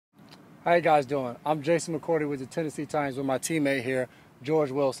How you guys doing? I'm Jason Mccourty with the Tennessee Titans with my teammate here, George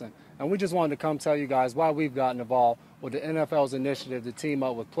Wilson. And we just wanted to come tell you guys why we've gotten involved with the NFL's initiative to team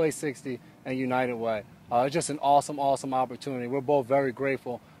up with Play 60 and United Way. It's just an awesome opportunity. We're both very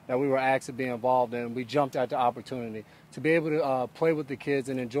grateful that we were asked to be involved and we jumped at the opportunity to be able to play with the kids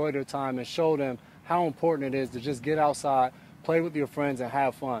and enjoy their time and show them how important it is to just get outside, play with your friends, and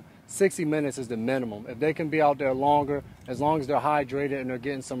have fun. 60 minutes is the minimum. If they can be out there longer, as long as they're hydrated and they're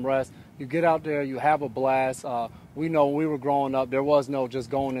getting some rest, you get out there, you have a blast. We know when we were growing up, there was no just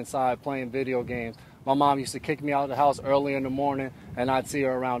going inside playing video games. My mom used to kick me out of the house early in the morning, and I'd see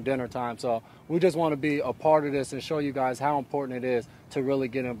her around dinner time. So we just want to be a part of this and show you guys how important it is to really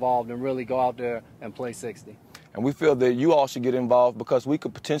get involved and really go out there and play 60. And we feel that you all should get involved because we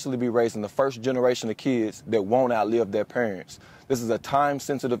could potentially be raising the first generation of kids that won't outlive their parents. This is a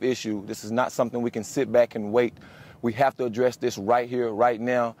time-sensitive issue. This is not something we can sit back and wait. We have to address this right here, right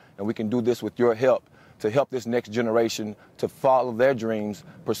now, and we can do this with your help to help this next generation to follow their dreams,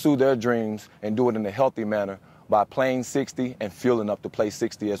 pursue their dreams, and do it in a healthy manner by playing 60 and fueling up to play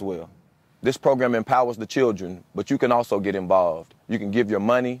 60 as well. This program empowers the children, but you can also get involved. You can give your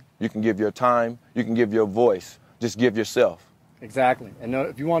money, you can give your time, you can give your voice. Just give yourself. Exactly. And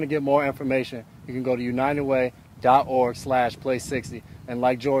if you want to get more information, you can go to unitedway.org/play60. And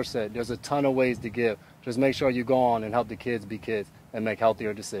like George said, there's a ton of ways to give. Just make sure you go on and help the kids be kids and make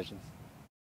healthier decisions.